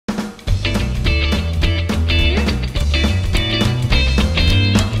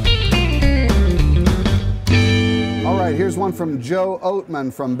one from Joe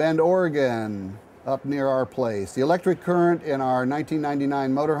Oatman from Bend, Oregon, up near our place. The electric current in our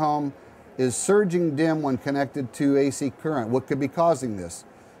 1999 motorhome is surging dim when connected to AC current. What could be causing this?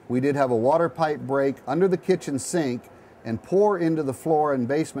 We did have a water pipe break under the kitchen sink and pour into the floor and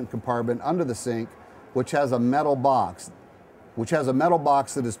basement compartment under the sink, which has a metal box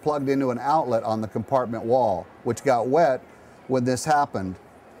that is plugged into an outlet on the compartment wall, which got wet when this happened.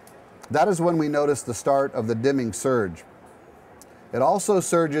 That is when we noticed the start of the dimming surge. It also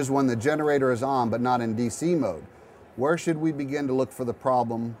surges when the generator is on but not in DC mode. Where should we begin to look for the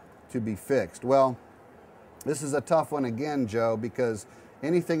problem to be fixed? Well, this is a tough one again, Joe, because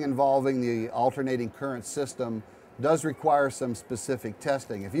anything involving the alternating current system does require some specific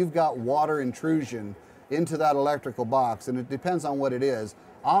testing. If you've got water intrusion into that electrical box, and it depends on what it is,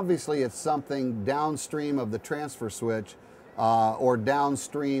 obviously it's something downstream of the transfer switch or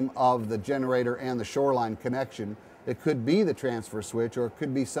downstream of the generator and the shoreline connection. It could be the transfer switch, or it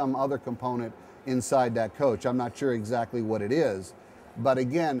could be some other component inside that coach. I'm not sure exactly what it is. But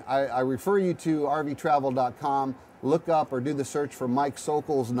again, I refer you to rvtravel.com. Look up or do the search for Mike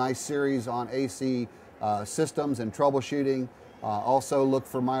Sokol's nice series on AC systems and troubleshooting. Also look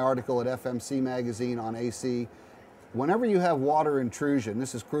for my article at FMC Magazine on AC. Whenever you have water intrusion,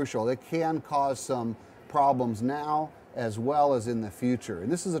 this is crucial, it can cause some problems now as well as in the future.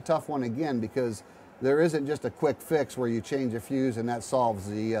 And this is a tough one again, because there isn't just a quick fix where you change a fuse and that solves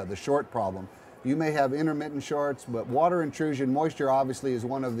the short problem. You may have intermittent shorts, but water intrusion, moisture obviously is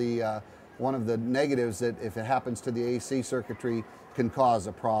one of the negatives that, if it happens to the AC circuitry, can cause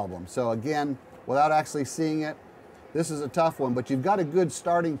a problem. So again, without actually seeing it, this is a tough one, but you've got a good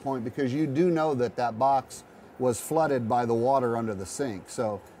starting point because you do know that that box was flooded by the water under the sink.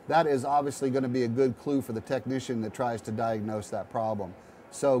 So that is obviously going to be a good clue for the technician that tries to diagnose that problem.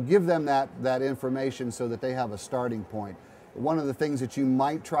 So give them that information so that they have a starting point. One of the things that you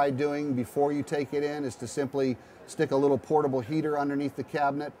might try doing before you take it in is to simply stick a little portable heater underneath the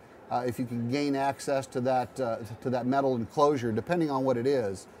cabinet. If you can gain access to that metal enclosure, depending on what it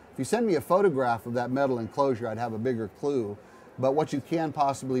is. If you send me a photograph of that metal enclosure, I'd have a bigger clue. But what you can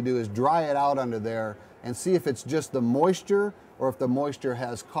possibly do is dry it out under there and see if it's just the moisture or if the moisture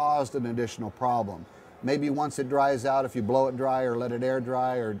has caused an additional problem. Maybe once it dries out, if you blow it dry or let it air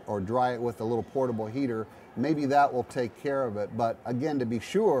dry or dry it with a little portable heater, maybe that will take care of it. But again, to be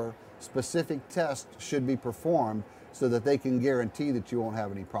sure, specific tests should be performed so that they can guarantee that you won't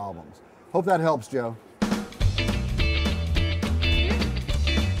have any problems. Hope that helps, Joe.